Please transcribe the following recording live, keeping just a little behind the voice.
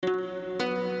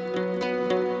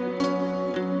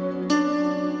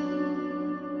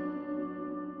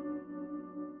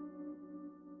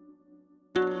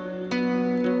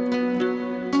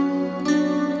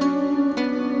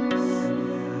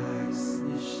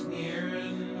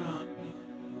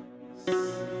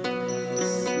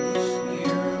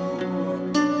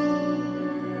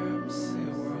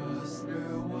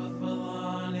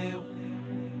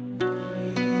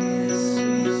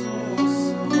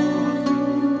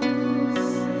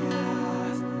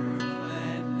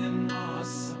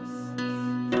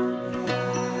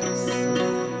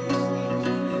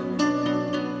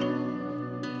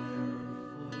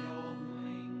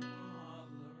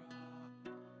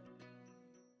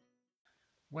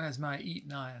Where's my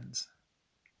eating irons?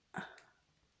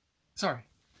 Sorry.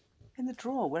 In the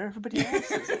drawer where everybody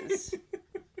else's is.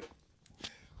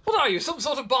 What are you, some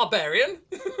sort of barbarian?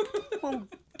 Well,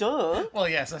 duh. Well,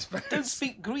 yes, I suppose. Don't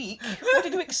speak Greek. What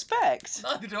did you expect?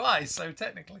 Neither do I, so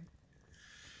technically.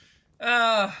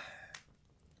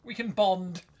 We can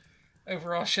bond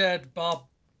over our shared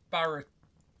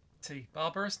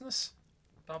barbarousness.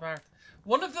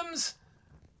 One of them's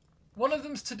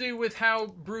to do with how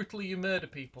brutally you murder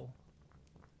people,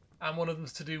 and one of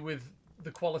them's to do with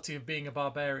the quality of being a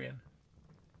barbarian.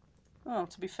 Oh,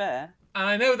 to be fair. And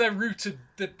I know they're rooted,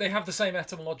 that they have the same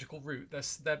etymological root.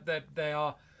 They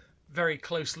are very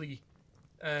closely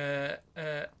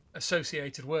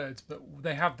associated words, but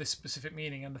they have this specific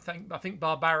meaning. And I think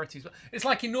barbarity, it's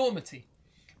like enormity.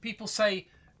 People say,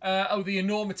 the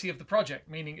enormity of the project,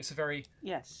 meaning it's a very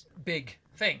big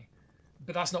thing.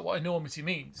 But that's not what enormity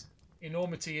means.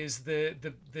 Enormity is the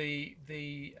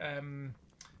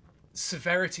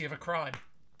severity of a crime.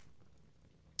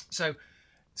 So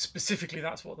specifically,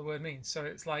 that's what the word means. So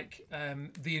it's like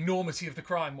the enormity of the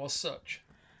crime was such.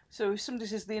 So if somebody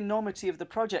says the enormity of the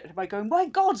project, am I going, my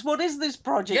gods, what is this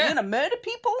project? You're going to murder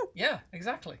people? Yeah,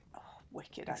 exactly. Oh,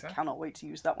 wicked. Exactly. I cannot wait to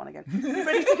use that one again. You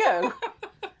ready to go?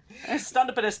 I stand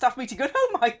up at a staff meeting going,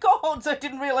 oh my God, I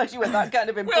didn't realise you were that kind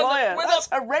of employer. That's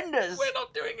horrendous. We're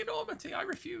not doing enormity. I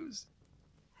refuse.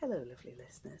 Hello, lovely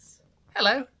listeners.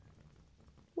 Hello.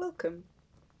 Welcome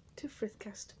to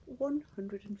Frithcast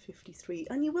 153.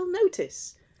 And you will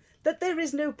notice that there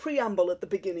is no preamble at the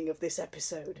beginning of this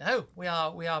episode. No, we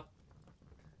are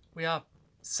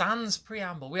sans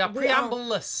preamble. We are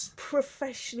preamble-less.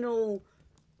 Professional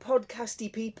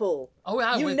podcasty people. Oh,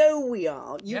 yeah. You know we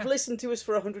are. You've listened to us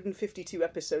for 152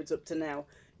 episodes up to now.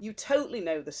 You totally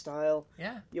know the style.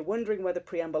 Yeah. You're wondering where the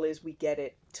preamble is. We get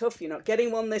it. Tough, you're not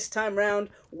getting one this time round.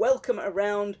 Welcome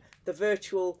around the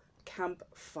virtual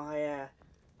campfire.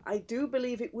 I do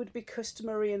believe it would be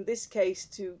customary in this case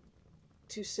to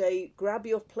say, grab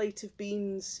your plate of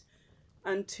beans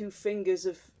and 2 fingers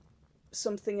of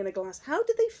something in a glass. How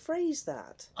did they phrase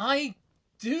that? I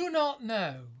do not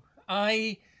know.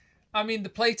 I mean, the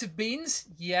plate of beans,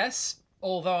 yes,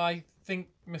 although I think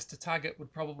Mr. Taggart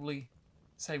would probably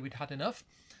say we'd had enough.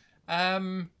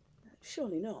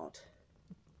 Surely not.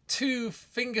 2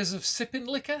 fingers of sipping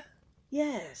liquor?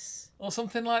 Yes. Or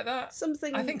something like that.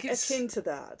 Something akin to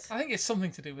that. I think it's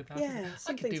something to do with that. Yeah,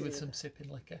 I could do with some sipping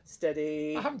liquor.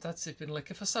 Steady. I haven't had sipping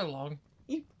liquor for so long.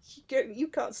 You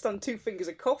can't stand 2 fingers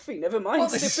of coffee, never mind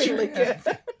sipping liquor.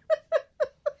 Yeah.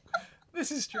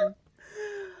 This is true.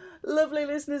 Lovely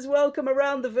listeners, welcome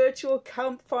around the virtual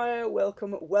campfire.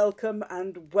 Welcome, welcome,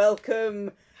 and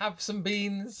welcome. Have some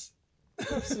beans.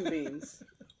 Have some beans.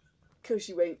 Because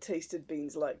you ain't tasted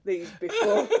beans like these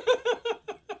before.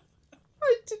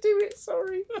 I had to do it,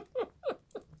 sorry.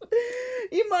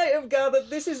 You might have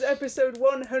gathered this is episode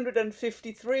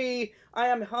 153. I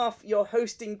am half your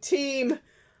hosting team.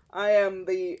 I am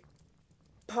the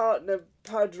partner,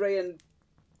 padre, and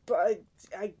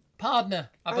Partner,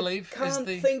 I believe. I can't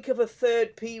think of a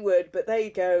third P word, but there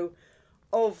you go.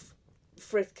 Of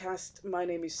Frithcast, my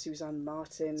name is Suzanne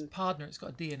Martin. It's partner, it's got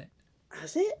a D in it.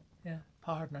 Has it? Yeah,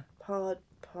 partner.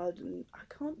 Pardon. I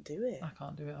can't do it. I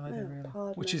can't do it either, really.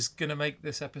 Partner. Which is going to make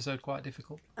this episode quite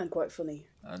difficult. And quite funny.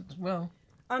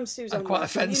 I'm Suzanne and quite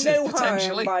Martin. offensive, you know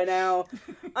potentially. How I am by now.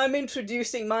 I'm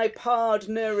introducing my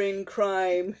partner in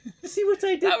crime. See what I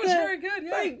did That was there? very good, yeah.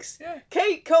 Thanks. Yeah.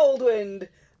 Kate Coldwind,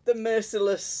 the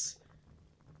merciless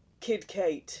Kid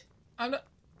Kate. I don't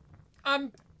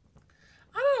know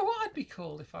what I'd be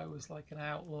called if I was like an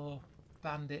outlaw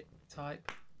bandit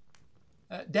type.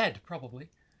 Dead, probably.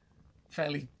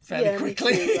 Fairly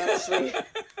quickly. Me too, actually.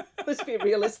 Let's be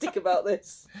realistic about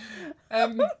this.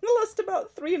 It lasts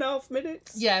about 3.5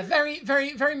 minutes. Yeah, very,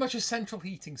 very, very much a central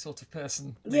heating sort of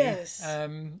person. Me. Yes.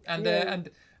 And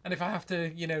if I have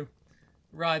to,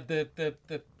 ride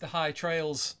the high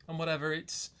trails and whatever,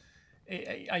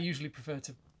 I usually prefer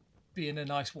to be in a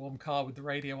nice warm car with the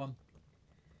radio on.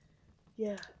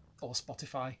 Yeah. Or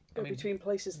Spotify. Go between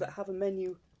places that have a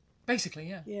menu. Basically,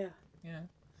 yeah. Yeah. Yeah.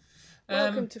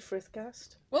 Welcome to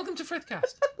Frithcast. Welcome to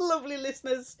Frithcast. Lovely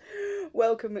listeners.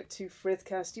 Welcome to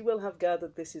Frithcast. You will have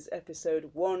gathered this is episode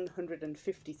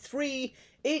 153.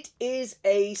 It is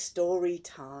a story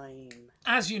time.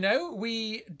 As you know,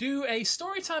 we do a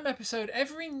Storytime episode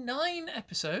every 9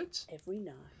 episodes. Every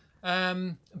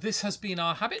 9. This has been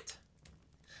our habit.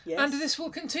 Yes. And this will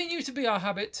continue to be our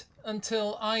habit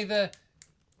until either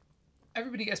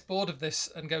everybody gets bored of this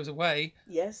and goes away.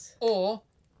 Yes. Or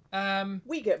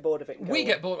we get bored of it. And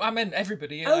get bored. I meant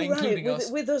everybody, right. including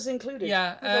us. With us included.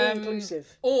 Yeah. Very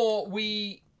inclusive. Or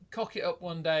we cock it up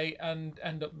one day and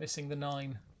end up missing the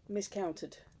 9.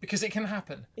 Miscounted. Because it can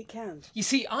happen. It can. You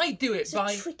see, I do it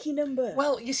by... It's a tricky number.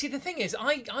 Well, you see, the thing is,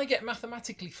 I get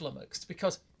mathematically flummoxed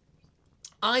because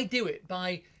I do it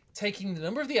by taking the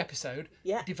number of the episode,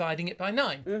 dividing it by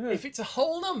 9. Mm-hmm. If it's a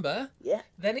whole number,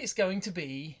 then it's going to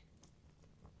be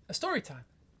a story time.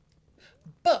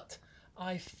 But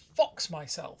I fox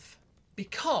myself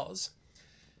because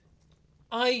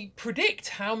I predict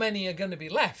how many are going to be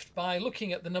left by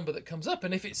looking at the number that comes up,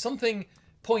 and if it's something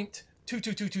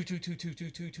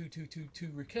 0.22222222222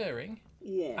 recurring,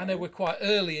 I know we're quite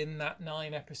early in that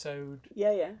 9 episode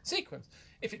sequence.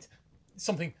 If it's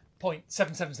something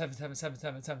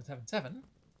 0.777777777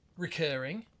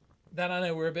 recurring, then I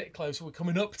know we're a bit closer. We're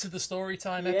coming up to the story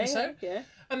time episode,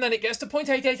 and then it gets to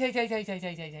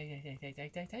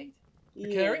 0.8888888888888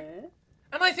 recurring.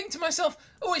 And I think to myself,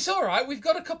 oh, it's all right, we've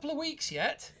got a couple of weeks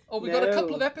yet, or we've got a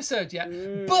couple of episodes yet.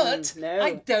 But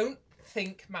I don't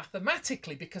think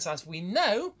mathematically, because as we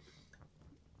know,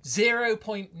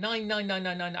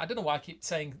 0.99999, I don't know why I keep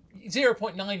saying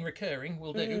 0.9 recurring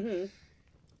will do,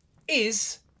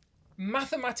 is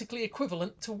mathematically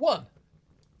equivalent to 1.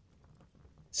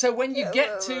 So when you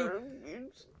get to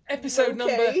episode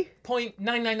number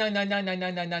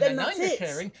 0.999999999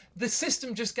 recurring, the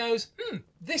system just goes,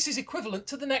 this is equivalent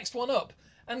to the next one up,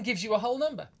 and gives you a whole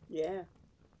number. Yeah.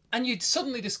 And you'd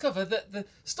suddenly discover that the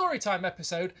Storytime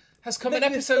episode has come an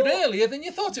episode earlier than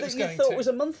you thought it was going to. You thought was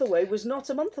a month away was not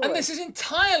a month away. And this is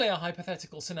entirely a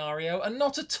hypothetical scenario and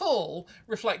not at all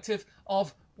reflective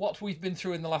of what we've been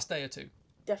through in the last day or two.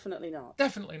 Definitely not.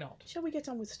 Definitely not. Shall we get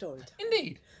on with Storytime?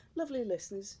 Indeed. Lovely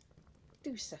listeners,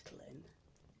 do settle in.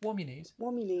 Warm your knees.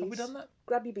 Warm your knees. Have we done that?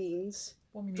 Grab your beans.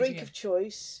 Warm your knees drink again. of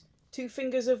choice. 2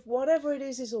 fingers of whatever it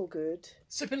is all good.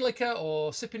 Sipping liquor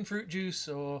or sipping fruit juice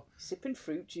or... Sipping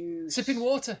fruit juice. Sipping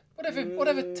water.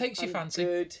 Whatever takes your fancy.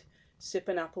 Good.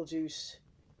 Sipping apple juice.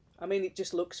 I mean, it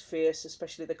just looks fierce,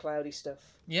 especially the cloudy stuff.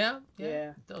 Yeah,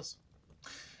 it does.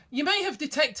 You may have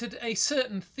detected a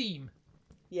certain theme.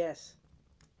 Yes.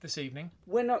 This evening.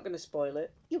 We're not going to spoil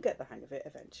it. You'll get the hang of it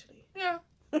eventually. Yeah.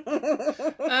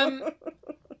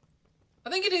 I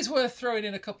think it is worth throwing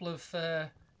in a couple of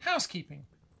housekeeping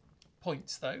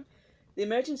points, though. The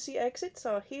emergency exits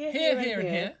are here, and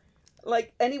here.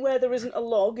 Like, anywhere there isn't a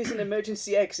log is an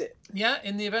emergency exit. Yeah,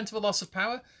 in the event of a loss of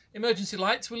power, emergency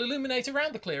lights will illuminate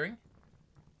around the clearing.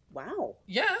 Wow.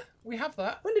 Yeah, we have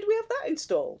that. When did we have that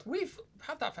installed? We've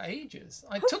had that for ages.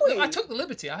 I took the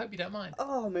liberty. I hope you don't mind.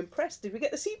 Oh, I'm impressed. Did we get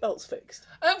the seatbelts fixed?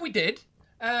 We did.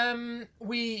 You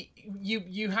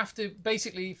have to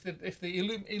basically, if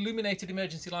the illuminated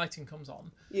emergency lighting comes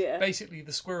on, basically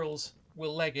the squirrels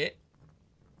will leg it.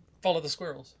 Follow the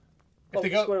squirrels.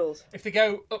 If they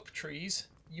go up trees,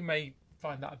 you may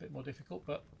find that a bit more difficult,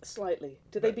 but slightly.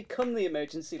 Do they become the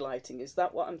emergency lighting? Is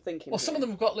that what I'm thinking? Well, some of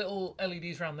them have got little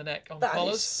LEDs around the neck on collars. That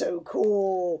is so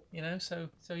cool. You know, so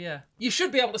yeah, you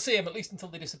should be able to see them at least until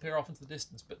they disappear off into the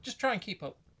distance. But just try and keep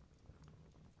up.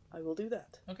 I will do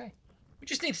that. Okay. We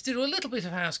just need to do a little bit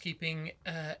of housekeeping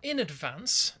in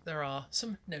advance. There are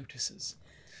some notices.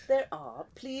 There are.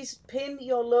 Please pin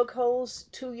your lug holes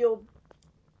to your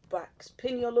backs.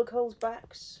 Pin your lug holes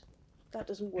backs. That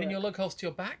doesn't work. Pin your lug holes to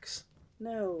your backs?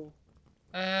 No.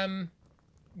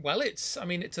 Well, it's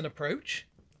an approach.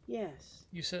 Yes.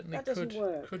 You certainly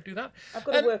could do that. I've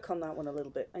got to work on that one a little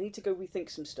bit. I need to go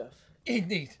rethink some stuff.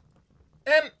 Indeed.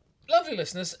 Lovely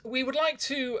listeners, we would like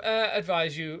to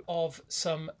advise you of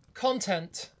some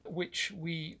content which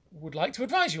we would like to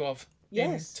advise you of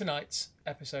in tonight's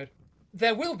episode.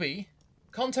 There will be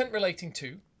content relating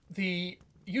to the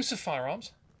use of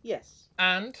firearms. Yes.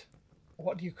 And,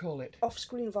 what do you call it?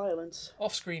 Off-screen violence.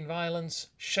 Off-screen violence,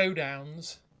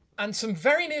 showdowns, and some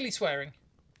very nearly swearing.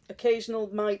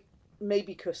 Occasional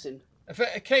maybe cussing.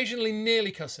 Occasionally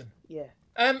nearly cussing. Yeah.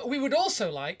 We would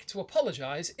also like to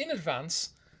apologise in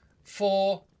advance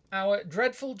for our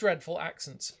dreadful, dreadful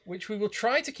accents, which we will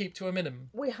try to keep to a minimum.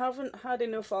 We haven't had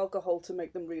enough alcohol to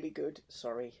make them really good.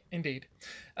 Sorry. Indeed.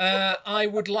 I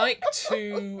would like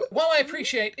to... While I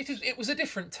appreciate it was a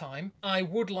different time, I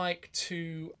would like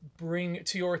to bring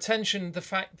to your attention the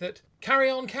fact that Carry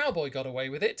On Cowboy got away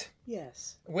with it.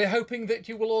 Yes. We're hoping that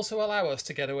you will also allow us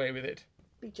to get away with it.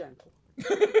 Be gentle.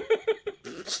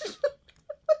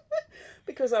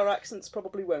 Because our accents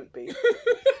probably won't be.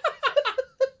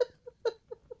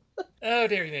 Oh,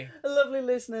 dearie me. Lovely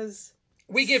listeners.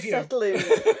 We give you. Settle in.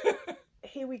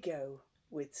 Here we go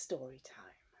with Storytime.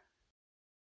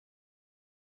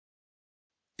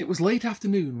 It was late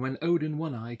afternoon when Odin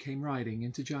One-Eye came riding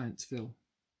into Giantsville.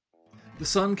 The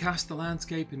sun cast the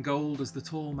landscape in gold as the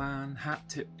tall man, hat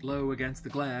tipped low against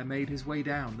the glare, made his way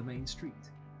down the main street.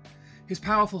 His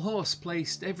powerful horse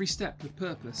placed every step with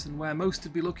purpose, and where most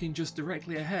would be looking just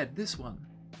directly ahead, this one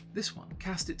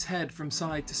cast its head from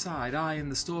side to side, eyeing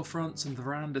the storefronts and the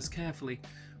verandas carefully,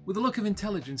 with a look of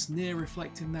intelligence near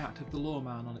reflecting that of the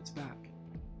lawman on its back.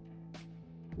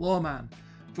 Lawman,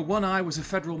 for one eye, was a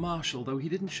federal marshal, though he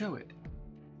didn't show it.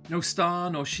 No star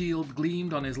nor shield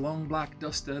gleamed on his long black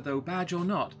duster, though badge or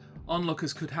not,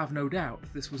 onlookers could have no doubt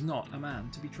this was not a man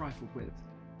to be trifled with.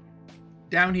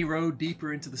 Down he rode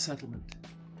deeper into the settlement.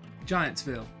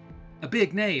 Giantsville. A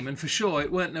big name, and for sure it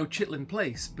weren't no chitlin'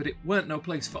 place, but it weren't no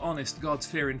place for honest,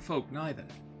 gods-fearing folk neither.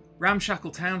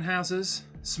 Ramshackle townhouses,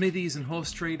 smithies and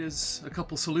horse traders, a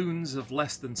couple saloons of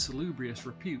less than salubrious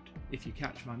repute, if you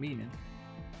catch my meaning.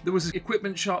 There was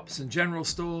equipment shops and general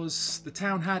stores. The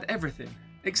town had everything,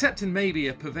 except in maybe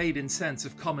a pervading sense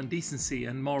of common decency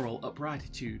and moral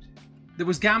uprightitude. There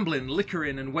was gambling,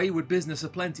 liquoring, and wayward business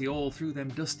aplenty all through them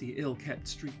dusty, ill-kept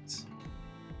streets.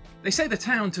 They say the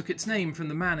town took its name from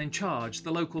the man in charge, the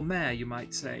local mayor, you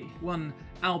might say, one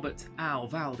Albert Al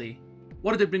Valdi.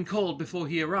 What it had been called before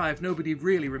he arrived nobody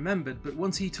really remembered, but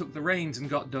once he took the reins and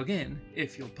got dug in,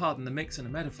 if you'll pardon the mixing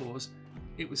of metaphors,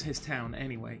 it was his town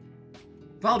anyway.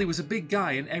 Valdi was a big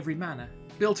guy in every manner,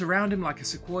 built around him like a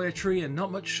sequoia tree and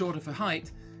not much short of a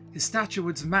height. His stature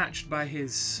was matched by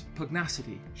his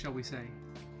pugnacity, shall we say.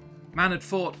 Man had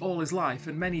fought all his life,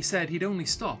 and many said he'd only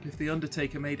stop if the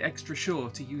undertaker made extra sure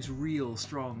to use real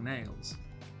strong nails.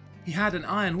 He had an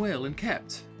iron will and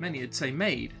kept, many'd say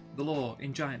made, the law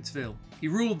in Giantsville. He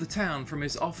ruled the town from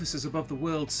his offices above the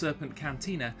World Serpent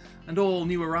Cantina, and all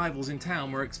new arrivals in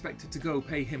town were expected to go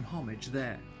pay him homage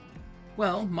there.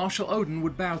 Well, Marshal Odin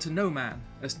would bow to no man,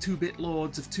 as two-bit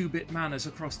lords of two-bit manors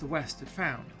across the west had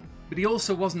found, but he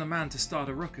also wasn't a man to start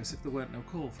a ruckus if there weren't no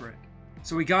call for it.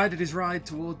 So he guided his ride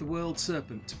toward the World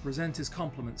Serpent to present his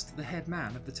compliments to the head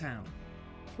man of the town.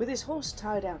 With his horse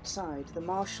tied outside, the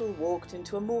marshal walked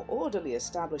into a more orderly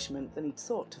establishment than he'd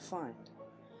thought to find.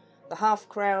 The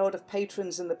half-crowd of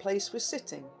patrons in the place was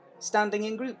sitting, standing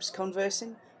in groups,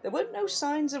 conversing. There weren't no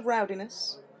signs of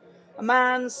rowdiness. A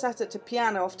man sat at a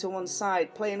piano off to one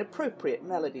side, playing appropriate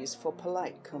melodies for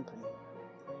polite company.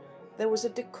 There was a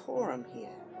decorum here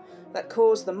that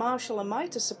caused the marshal a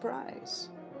mite of surprise.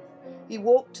 He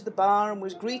walked to the bar and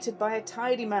was greeted by a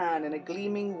tidy man in a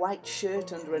gleaming white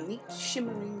shirt under a neat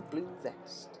shimmering blue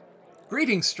vest.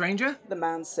 "Greetings, stranger," the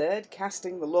man said,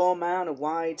 casting the lawman a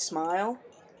wide smile.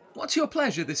 "What's your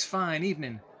pleasure this fine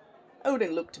evening?"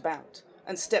 Odin looked about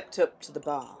and stepped up to the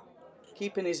bar.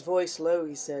 Keeping his voice low,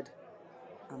 he said,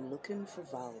 "I'm looking for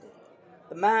Valdi."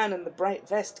 The man in the bright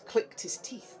vest clicked his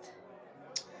teeth.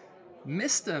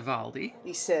 "Mr. Valdi,"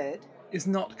 he said, "is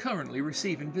not currently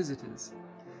receiving visitors.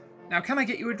 Now, can I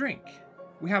get you a drink?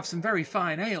 We have some very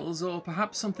fine ales, or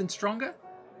perhaps something stronger?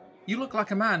 You look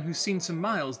like a man who's seen some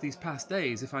miles these past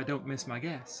days, if I don't miss my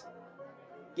guess."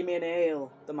 "Give me an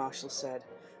ale," the marshal said,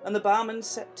 and the barman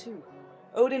set to.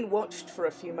 Odin watched for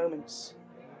a few moments.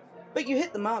 "But you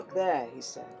hit the mark there," he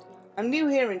said. "I'm new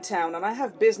here in town, and I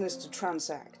have business to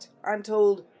transact. I'm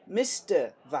told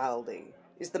Mr. Valdi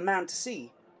is the man to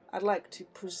see. I'd like to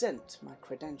present my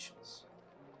credentials."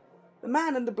 The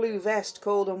man in the blue vest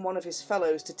called on one of his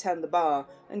fellows to tend the bar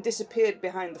and disappeared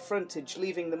behind the frontage,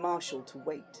 leaving the marshal to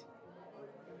wait.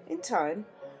 In time,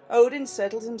 Odin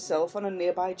settled himself on a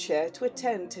nearby chair to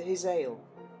attend to his ale,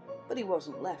 but he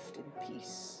wasn't left in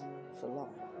peace for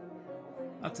long.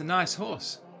 "That's a nice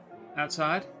horse.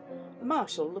 Outside?" The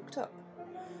marshal looked up.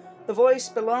 The voice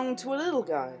belonged to a little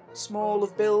guy, small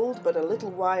of build but a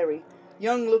little wiry,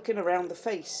 young-looking around the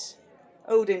face.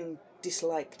 Odin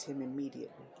disliked him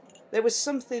immediately. There was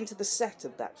something to the set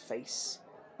of that face.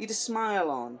 He'd a smile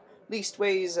on,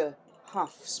 leastways a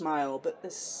half-smile, but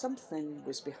there's something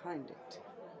was behind it.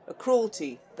 A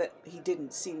cruelty that he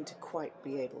didn't seem to quite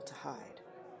be able to hide.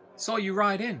 "Saw you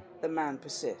ride in," the man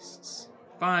persists.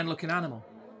 "Fine-looking animal.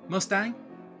 Mustang?"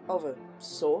 "Of a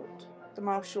sort," the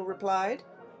marshal replied.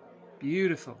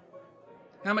 "Beautiful.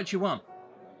 How much you want?"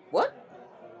 "What?"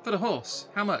 "For the horse.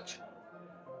 How much?"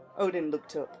 Odin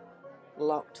looked up,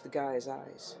 locked the guy's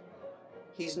eyes.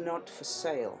 "He's not for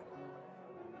sale."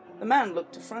 The man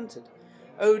looked affronted.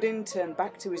 Odin turned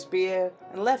back to his beer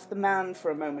and left the man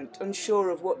for a moment, unsure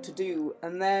of what to do,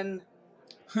 and then...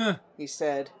 "Huh," he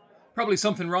said. "Probably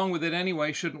something wrong with it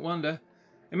anyway, shouldn't wonder.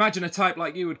 Imagine a type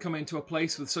like you would come into a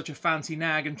place with such a fancy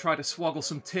nag and try to swoggle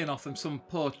some tin off him some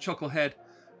poor chucklehead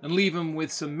and leave him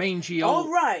with some mangy old..."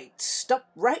 "All right, stop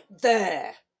right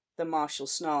there," the marshal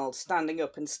snarled, standing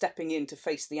up and stepping in to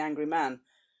face the angry man.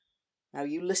 "Now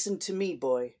you listen to me,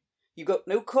 boy. You got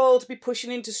no call to be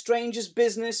pushing into strangers'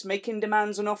 business, making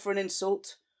demands and offering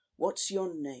insult. What's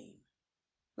your name?"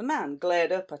 The man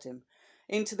glared up at him,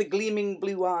 into the gleaming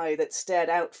blue eye that stared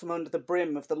out from under the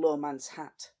brim of the lawman's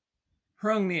hat.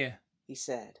 Hrungnir, he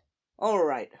said. All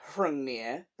right,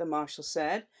 Hrungnir, the marshal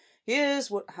said.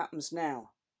 Here's what happens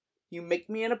now. You make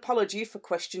me an apology for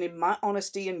questioning my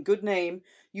honesty and good name.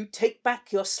 You take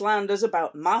back your slanders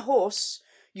about my horse.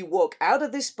 You walk out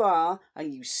of this bar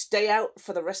and you stay out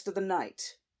for the rest of the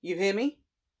night. You hear me?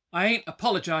 I ain't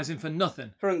apologising for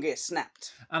nothing. Hrungnir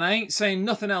snapped. And I ain't saying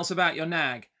nothing else about your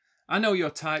nag. I know your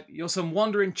type. You're some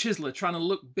wandering chiseler trying to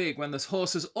look big when there's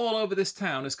horses all over this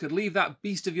town as could leave that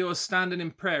beast of yours standing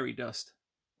in prairie dust.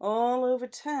 All over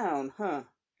town, huh?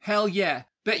 Hell yeah.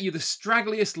 Bet you the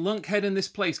straggliest lunkhead in this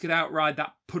place could outride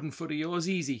that puddin' foot of yours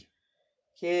easy.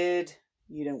 Kid,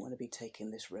 you don't want to be taking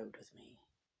this road with me.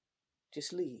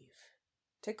 Just leave.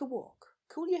 Take a walk.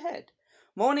 Cool your head.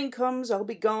 Morning comes, I'll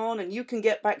be gone, and you can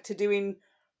get back to doing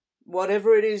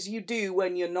whatever it is you do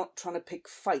when you're not trying to pick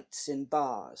fights in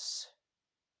bars.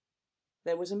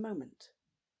 There was a moment,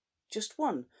 just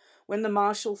one, when the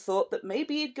marshal thought that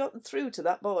maybe he'd gotten through to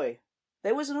that boy.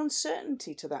 There was an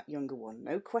uncertainty to that younger one,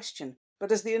 no question.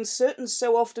 But as the uncertain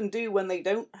so often do when they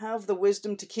don't have the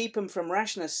wisdom to keep him from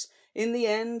rashness, in the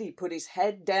end he put his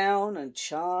head down and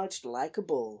charged like a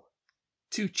bull.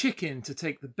 Too chicken to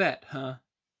take the bet, huh?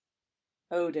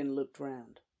 Odin looked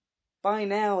round. By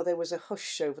now there was a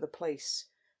hush over the place.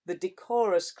 The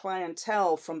decorous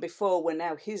clientele from before were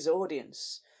now his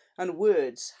audience, and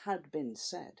words had been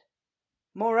said.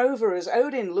 Moreover, as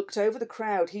Odin looked over the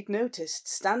crowd, he'd noticed,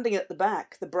 standing at the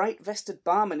back, the bright-vested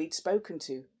barman he'd spoken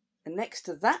to, and next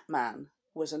to that man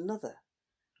was another,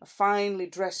 a finely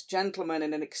dressed gentleman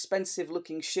in an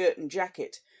expensive-looking shirt and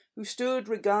jacket, who stood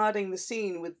regarding the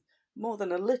scene with more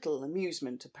than a little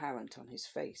amusement apparent on his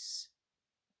face.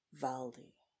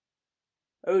 Valdi.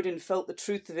 Odin felt the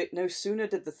truth of it no sooner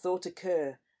did the thought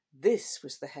occur. This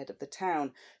was the head of the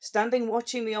town, standing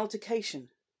watching the altercation.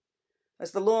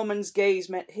 As the lawman's gaze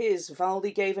met his,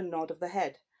 Valdi gave a nod of the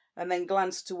head, and then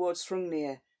glanced towards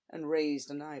Hrungnir and raised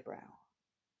an eyebrow.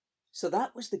 So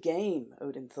that was the game,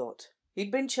 Odin thought.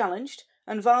 He'd been challenged,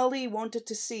 and Valdi wanted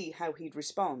to see how he'd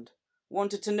respond,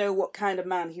 wanted to know what kind of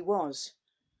man he was.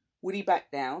 Would he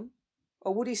back down,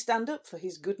 or would he stand up for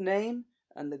his good name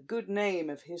and the good name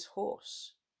of his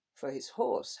horse? For his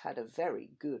horse had a very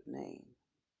good name.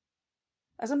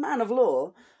 As a man of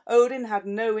law, Odin had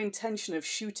no intention of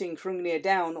shooting Hrungnir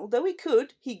down, although he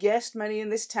could, he guessed many in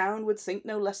this town would think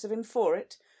no less of him for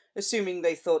it, assuming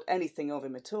they thought anything of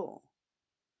him at all.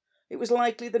 It was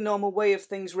likely the normal way of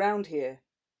things round here,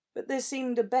 but there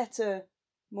seemed a better,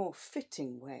 more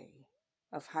fitting way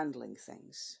of handling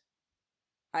things.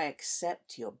 I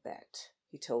accept your bet,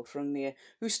 he told Hrungnir,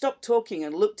 who stopped talking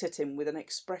and looked at him with an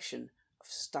expression of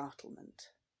startlement.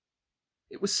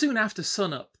 It was soon after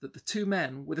sunup that the two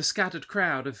men, with a scattered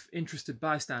crowd of interested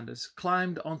bystanders,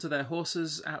 climbed onto their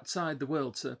horses outside the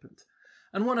World Serpent,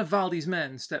 and one of Valdi's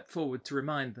men stepped forward to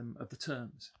remind them of the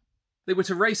terms. They were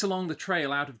to race along the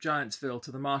trail out of Giantsville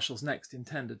to the marshal's next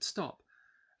intended stop,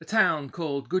 a town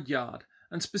called Goodyard,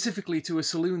 and specifically to a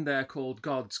saloon there called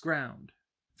God's Ground.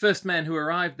 First man who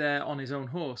arrived there on his own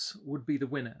horse would be the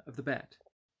winner of the bet.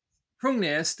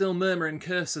 Hrungnir, still murmuring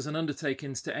curses and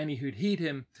undertakings to any who'd heed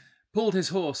him, pulled his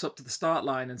horse up to the start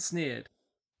line and sneered.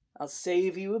 I'll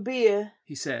save you a beer,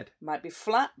 he said. Might be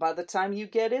flat by the time you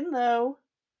get in, though.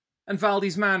 And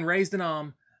Valdi's man raised an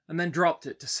arm and then dropped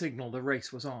it to signal the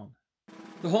race was on.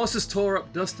 The horses tore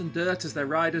up dust and dirt as their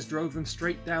riders drove them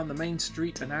straight down the main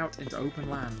street and out into open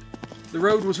land. The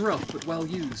road was rough but well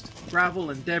used.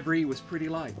 Gravel and debris was pretty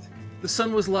light. The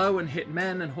sun was low and hit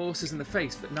men and horses in the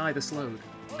face, but neither slowed.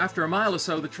 After a mile or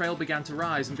so, the trail began to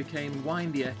rise and became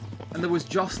windier, and there was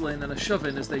jostling and a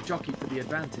shoving as they jockeyed for the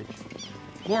advantage.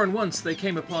 More than once they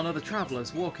came upon other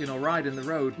travellers walking or riding the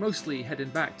road, mostly heading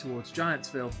back towards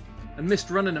Giantsville, and missed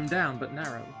running them down but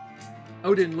narrow.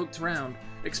 Odin looked round,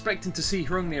 expecting to see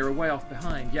Hrungnir a way off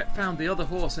behind, yet found the other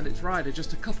horse and its rider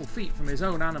just a couple feet from his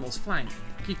own animal's flank,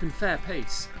 keeping fair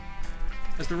pace.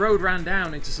 As the road ran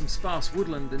down into some sparse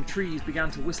woodland and trees began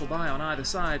to whistle by on either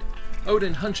side,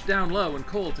 Odin hunched down low and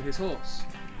called to his horse.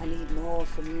 I need more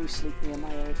from you, Sleipnir,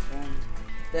 my old friend.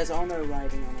 There's honour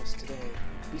riding on us today.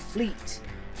 Be fleet.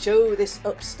 Show this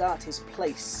upstart his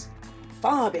place.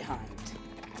 Far behind.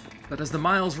 But as the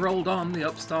miles rolled on, the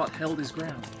upstart held his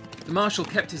ground. The marshal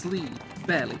kept his lead,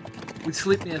 barely, with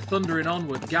Sleipnir thundering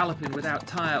onward, galloping without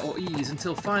tire or ease,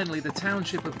 until finally the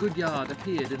township of Goodyard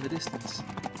appeared in the distance.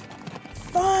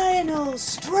 Final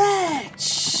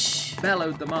stretch!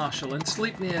 Bellowed the marshal, and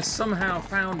Sleipnir somehow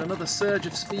found another surge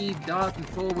of speed, darting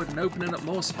forward and opening up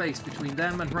more space between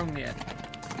them and Hrungnir.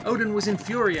 Odin was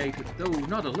infuriated, though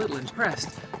not a little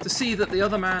impressed, to see that the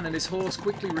other man and his horse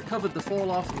quickly recovered the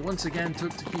fall-off and once again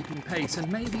took to keeping pace,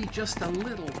 and maybe just a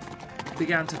little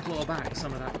began to claw back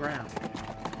some of that ground.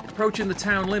 Approaching the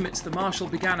town limits, the marshal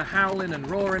began a howling and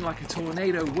roaring like a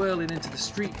tornado whirling into the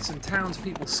streets, and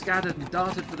townspeople scattered and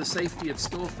darted for the safety of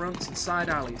storefronts and side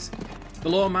alleys. The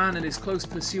lawman and his close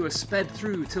pursuer sped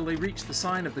through till they reached the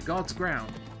sign of the God's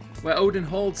Ground, where Odin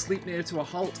hauled Sleipnir to a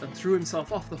halt and threw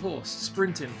himself off the horse,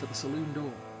 sprinting for the saloon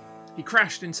door. He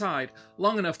crashed inside,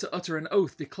 long enough to utter an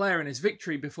oath declaring his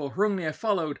victory before Hrungnir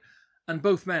followed, and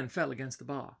both men fell against the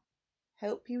bar.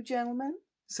 "Help you, gentlemen?"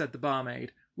 said the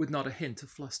barmaid, with not a hint of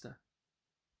fluster.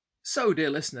 So, dear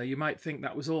listener, you might think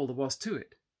that was all there was to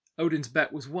it. Odin's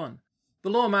bet was won. The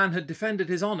lawman had defended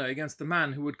his honour against the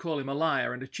man who would call him a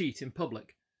liar and a cheat in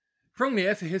public.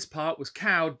 Hrungnir, for his part, was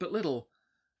cowed but little.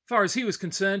 Far as he was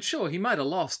concerned, sure, he might have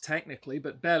lost, technically,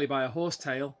 but barely by a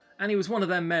horsetail, and he was one of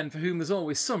them men for whom there's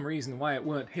always some reason why it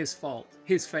weren't his fault,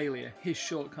 his failure, his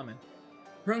shortcoming.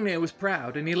 Hrungnir was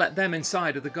proud, and he let them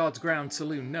inside of the God's Ground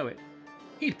saloon know it.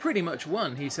 He'd pretty much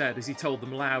won, he said, as he told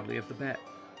them loudly of the bet.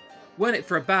 Weren't it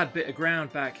for a bad bit of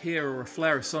ground back here or a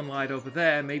flare of sunlight over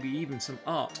there, maybe even some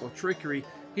art or trickery,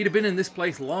 he'd have been in this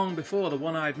place long before the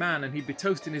one-eyed man, and he'd be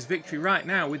toasting his victory right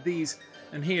now with these,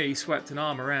 and here he swept an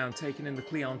arm around, taking in the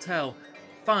clientele,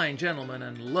 fine gentlemen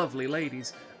and lovely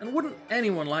ladies, and wouldn't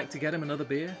anyone like to get him another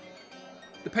beer?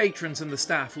 The patrons and the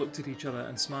staff looked at each other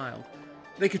and smiled.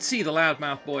 They could see the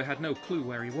loudmouth boy had no clue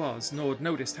where he was, nor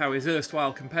noticed how his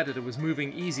erstwhile competitor was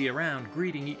moving easy around,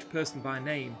 greeting each person by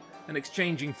name and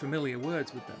exchanging familiar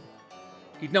words with them.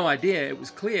 He'd no idea, it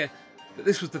was clear, that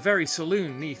this was the very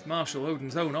saloon neath Marshal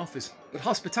Odin's own office, but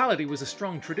hospitality was a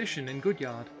strong tradition in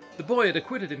Goodyard. The boy had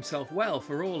acquitted himself well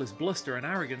for all his bluster and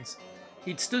arrogance.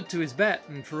 He'd stood to his bet,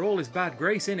 and for all his bad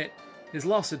grace in it, his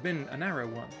loss had been a narrow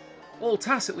one. All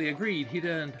tacitly agreed he'd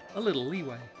earned a little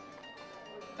leeway.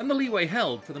 And the leeway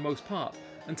held for the most part,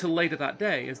 until later that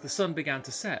day as the sun began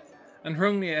to set, and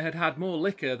Hrungnir had had more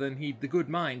liquor than he'd the good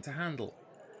mind to handle.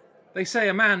 They say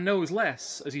a man knows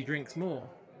less as he drinks more.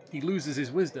 He loses his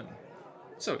wisdom.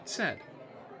 So it's said.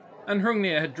 And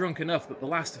Hrungnir had drunk enough that the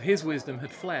last of his wisdom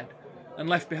had fled, and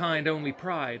left behind only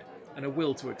pride and a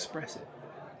will to express it.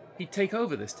 He'd take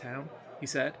over this town, he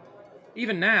said.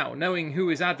 Even now, knowing who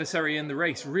his adversary in the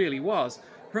race really was,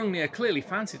 Hrungnir clearly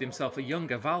fancied himself a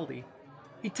younger Valdi.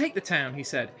 He'd take the town, he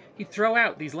said. He'd throw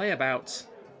out these layabouts.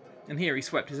 And here he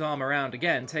swept his arm around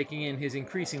again, taking in his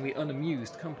increasingly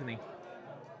unamused company.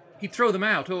 He'd throw them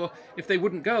out, or, if they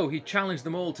wouldn't go, he'd challenge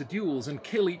them all to duels and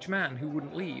kill each man who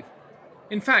wouldn't leave.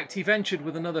 In fact, he ventured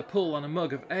with another pull on a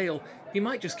mug of ale, he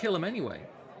might just kill them anyway.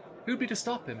 Who'd be to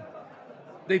stop him?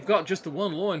 They've got just the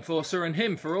one law enforcer, and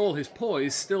him, for all his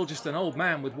poise, still just an old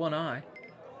man with one eye.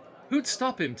 Who'd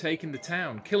stop him taking the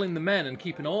town, killing the men, and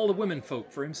keeping all the women folk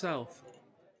for himself?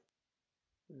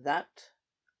 "That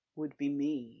would be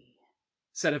me,"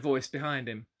 said a voice behind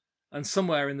him, and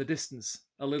somewhere in the distance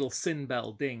a little sin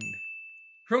bell dinged.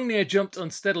 Hrungnir jumped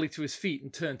unsteadily to his feet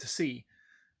and turned to see.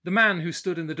 The man who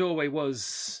stood in the doorway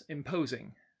was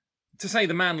imposing. To say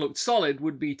the man looked solid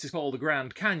would be to call the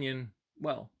Grand Canyon,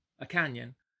 well, a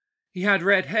canyon. He had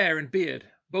red hair and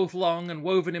beard, both long and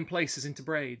woven in places into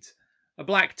braids. A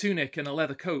black tunic and a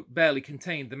leather coat barely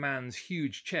contained the man's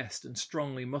huge chest and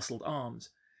strongly muscled arms.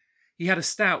 He had a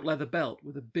stout leather belt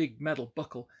with a big metal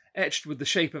buckle, etched with the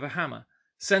shape of a hammer,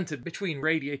 centered between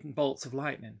radiating bolts of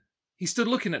lightning. He stood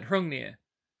looking at Hrungnir.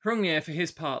 Hrungnir, for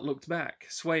his part, looked back,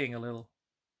 swaying a little.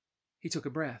 He took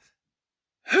a breath.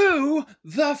 "Who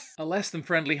the A less than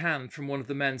friendly hand from one of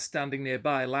the men standing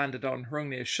nearby landed on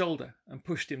Hrungnir's shoulder and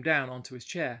pushed him down onto his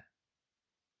chair.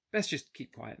 "Best just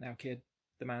keep quiet now, kid,"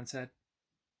 the man said.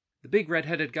 The big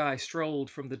red-headed guy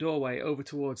strolled from the doorway over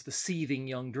towards the seething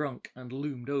young drunk and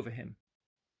loomed over him.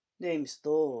 "Name's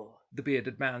Thor," the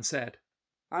bearded man said.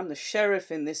 "I'm the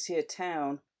sheriff in this here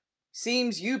town.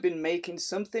 Seems you've been making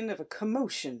something of a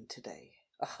commotion today.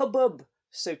 A hubbub,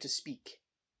 so to speak.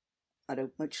 I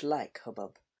don't much like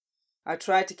hubbub. I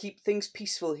try to keep things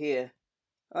peaceful here.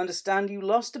 Understand you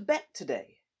lost a bet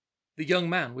today." The young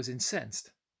man was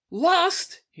incensed.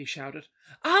 "Lost?" he shouted.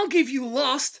 "I'll give you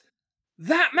lost!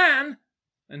 That man,"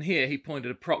 and here he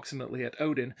pointed approximately at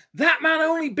Odin, "that man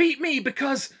only beat me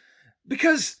because...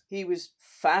 "He was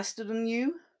faster than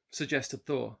you?" suggested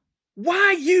Thor.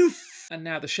 "Why, you And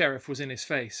now the sheriff was in his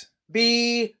face.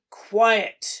 "Be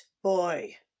quiet,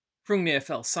 boy." Hrungnir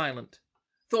fell silent.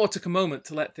 Thor took a moment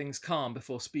to let things calm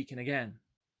before speaking again.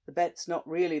 "The bet's not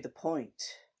really the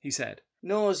point," he said.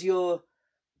 "Nor's your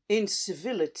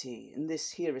incivility in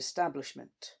this here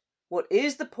establishment. What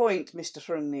is the point, Mr.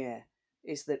 Hrungnir,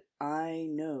 is that I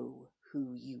know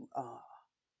who you are.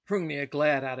 Hrungnir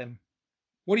glared at him.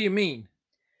 What do you mean?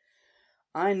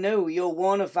 I know you're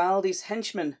one of Valdi's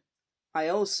henchmen. I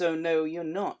also know you're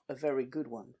not a very good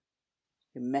one.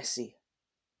 You're messy,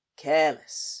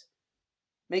 careless,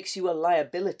 makes you a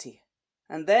liability.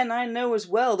 And then I know as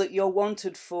well that you're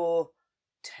wanted for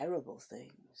terrible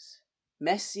things.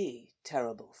 Messy,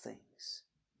 terrible things.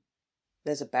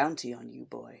 There's a bounty on you,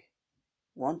 boy.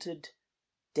 Wanted,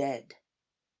 dead.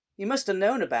 You must have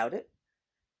known about it.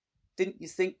 Didn't you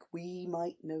think we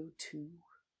might know too?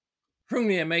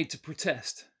 Hrungnir made to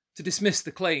protest, to dismiss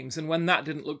the claims, and when that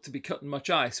didn't look to be cutting much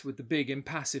ice with the big,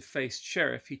 impassive-faced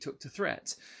sheriff, he took to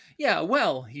threats. Yeah,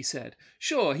 well, he said,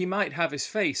 sure, he might have his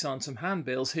face on some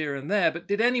handbills here and there, but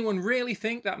did anyone really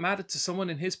think that mattered to someone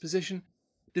in his position?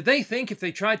 Did they think if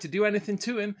they tried to do anything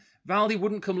to him, Valdi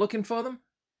wouldn't come looking for them?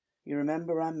 You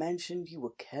remember I mentioned you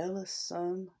were careless,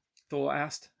 son? Thor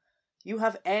asked. You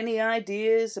have any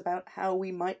ideas about how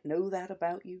we might know that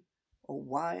about you? Or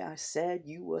why I said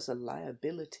you was a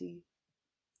liability?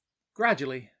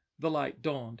 Gradually, the light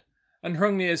dawned, and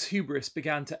Hrungnir's hubris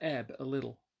began to ebb a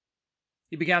little.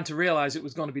 He began to realise it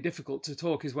was going to be difficult to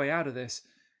talk his way out of this.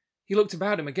 He looked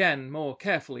about him again, more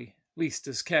carefully, least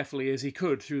as carefully as he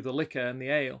could through the liquor and the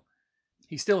ale.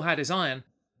 He still had his iron,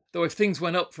 though if things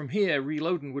went up from here,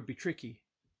 reloading would be tricky.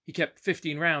 He kept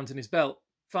 15 rounds in his belt,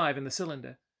 5 in the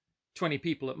cylinder, 20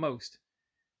 people at most.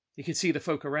 He could see the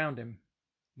folk around him.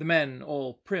 The men,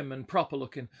 all prim and proper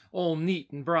looking, all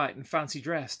neat and bright and fancy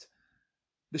dressed.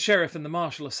 The sheriff and the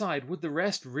marshal aside, would the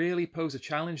rest really pose a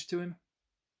challenge to him?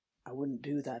 I wouldn't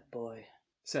do that, boy,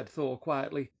 said Thor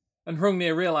quietly, and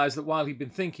Hrungnir realised that while he'd been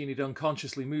thinking he'd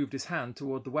unconsciously moved his hand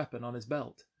toward the weapon on his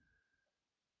belt.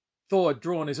 Thor had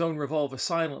drawn his own revolver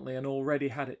silently and already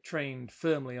had it trained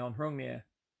firmly on Hrungnir.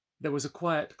 There was a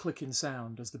quiet clicking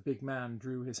sound as the big man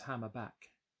drew his hammer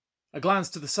back. A glance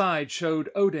to the side showed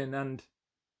Odin and...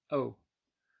 Oh.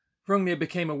 Hrungnir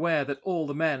became aware that all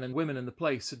the men and women in the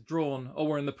place had drawn or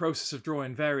were in the process of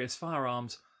drawing various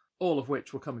firearms, all of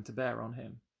which were coming to bear on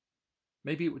him.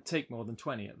 Maybe it would take more than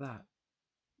 20 at that.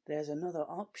 There's another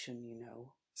option, you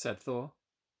know, said Thor.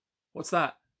 What's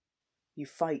that? You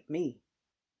fight me.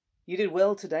 You did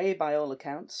well today by all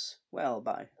accounts. Well,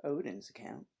 by Odin's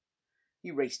account.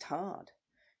 You raced hard,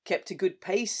 kept a good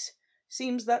pace.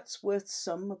 Seems that's worth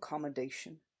some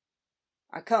accommodation.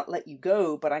 I can't let you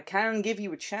go, but I can give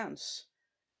you a chance.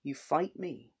 You fight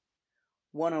me.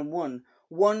 1-on-1,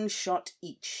 1 shot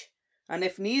each. And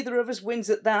if neither of us wins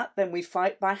at that, then we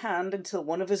fight by hand until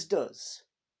one of us does.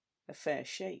 A fair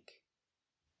shake.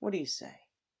 What do you say?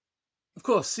 Of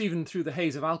course, even through the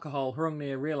haze of alcohol,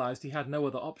 Hrungnir realised he had no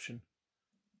other option.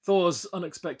 Thor's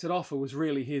unexpected offer was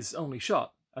really his only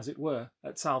shot, as it were,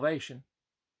 at salvation.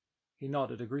 He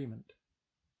nodded agreement.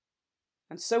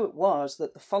 And so it was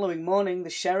that the following morning the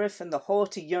sheriff and the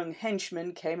haughty young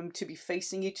henchman came to be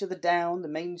facing each other down the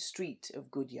main street of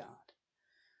Goodyard.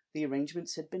 The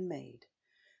arrangements had been made.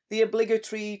 The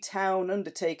obligatory town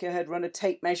undertaker had run a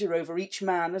tape measure over each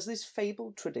man as this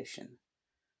fabled tradition.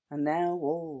 And now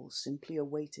all simply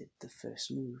awaited the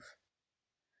first move.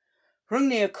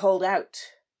 Hrungnir called out,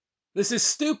 "This is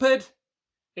stupid!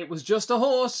 It was just a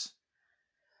horse!"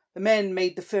 The men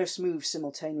made the first move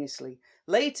simultaneously.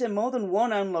 Later, more than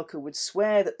one onlooker would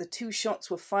swear that the 2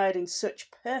 shots were fired in such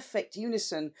perfect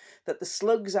unison that the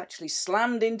slugs actually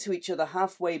slammed into each other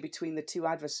halfway between the 2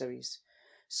 adversaries.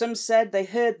 Some said they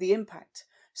heard the impact.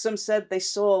 Some said they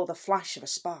saw the flash of a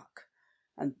spark.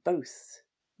 And both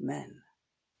men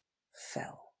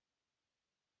fell.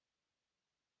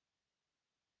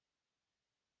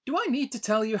 Do I need to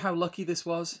tell you how lucky this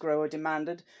was? Grower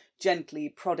demanded, gently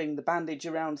prodding the bandage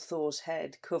around Thor's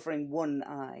head, covering one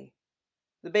eye.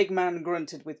 The big man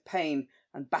grunted with pain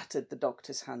and battered the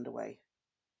doctor's hand away.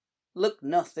 "Look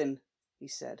nothing," he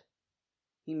said.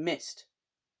 He missed.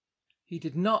 He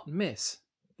did not miss.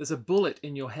 There's a bullet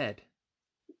in your head.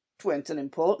 "'Twent an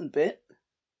important bit."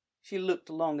 She looked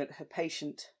long at her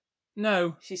patient.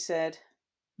 No, she said.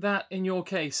 That, in your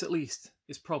case at least,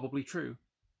 is probably true.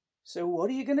 So what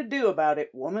are you going to do about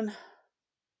it, woman?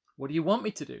 What do you want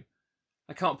me to do?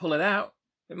 I can't pull it out.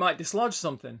 It might dislodge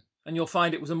something, and you'll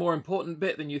find it was a more important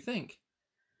bit than you think.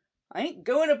 I ain't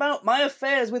going about my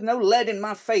affairs with no lead in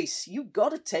my face. You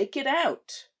gotta take it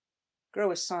out.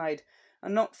 Grower sighed,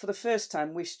 and not for the first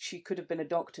time wished she could have been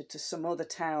adopted to some other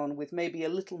town with maybe a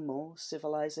little more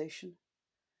civilization.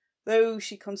 Though,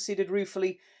 she conceded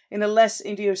ruefully, in a less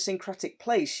idiosyncratic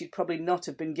place she'd probably not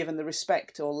have been given the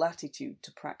respect or latitude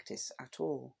to practice at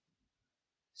all.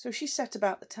 So she set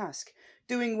about the task,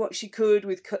 doing what she could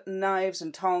with cutting knives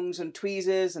and tongs and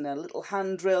tweezers and a little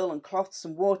hand drill and cloths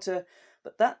and water,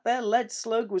 but that there lead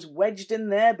slug was wedged in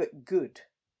there but good.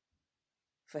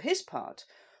 For his part,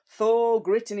 Thor,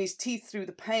 gritting his teeth through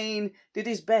the pain, did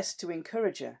his best to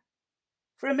encourage her.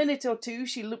 For a minute or two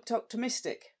she looked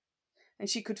optimistic, and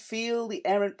she could feel the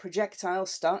errant projectile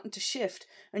starting to shift,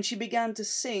 and she began to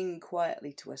sing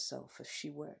quietly to herself as she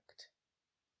worked.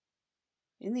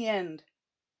 In the end,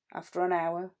 after an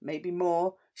hour, maybe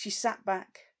more, she sat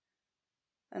back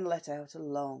and let out a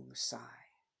long sigh.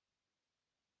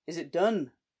 "Is it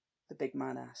done?" the big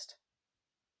man asked.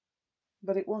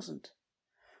 But it wasn't.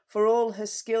 For all her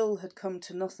skill had come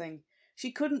to nothing.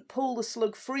 She couldn't pull the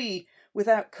slug free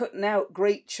without cutting out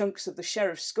great chunks of the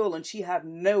sheriff's skull, and she had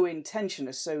no intention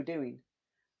of so doing.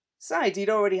 Besides, he'd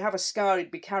already have a scar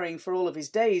he'd be carrying for all of his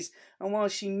days, and while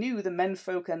she knew the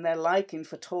menfolk and their liking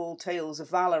for tall tales of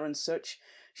valour and such,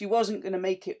 she wasn't going to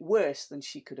make it worse than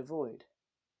she could avoid.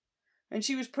 And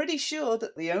she was pretty sure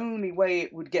that the only way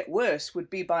it would get worse would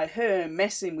be by her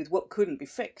messing with what couldn't be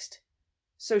fixed.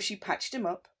 So she patched him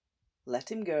up,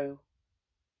 let him go,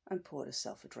 and poured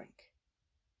herself a drink.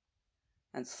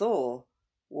 And Thor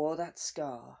wore that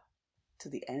scar to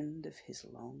the end of his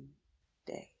long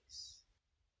days.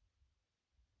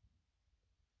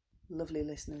 Lovely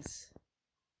listeners,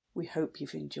 we hope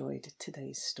you've enjoyed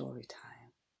today's story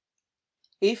time.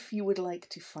 If you would like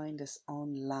to find us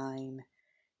online,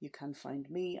 you can find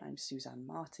me. I'm Suzanne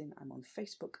Martin. I'm on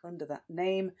Facebook under that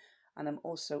name, and I'm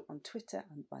also on Twitter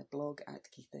and my blog at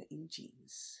Geetha in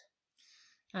Jeans.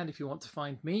 And if you want to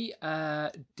find me,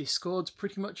 Discord's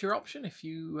pretty much your option. If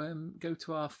you go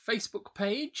to our Facebook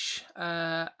page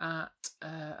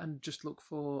and just look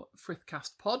for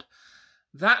Frithcast Pod,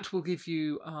 that will give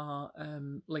you our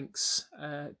links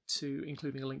to,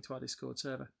 including a link to our Discord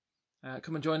server.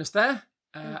 Come and join us there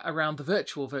around the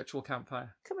virtual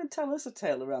campfire. Come and tell us a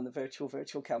tale around the virtual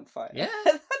campfire. Yeah.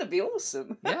 That'd be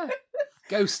awesome. Yeah.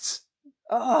 Ghosts.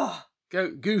 Oh.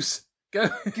 Goose.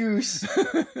 Goose.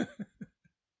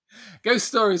 Ghost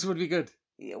stories would be good.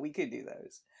 Yeah, we could do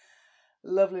those.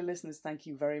 Lovely listeners, thank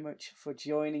you very much for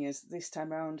joining us this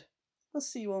time round. We'll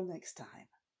see you all next time.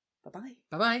 Bye-bye.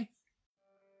 Bye-bye.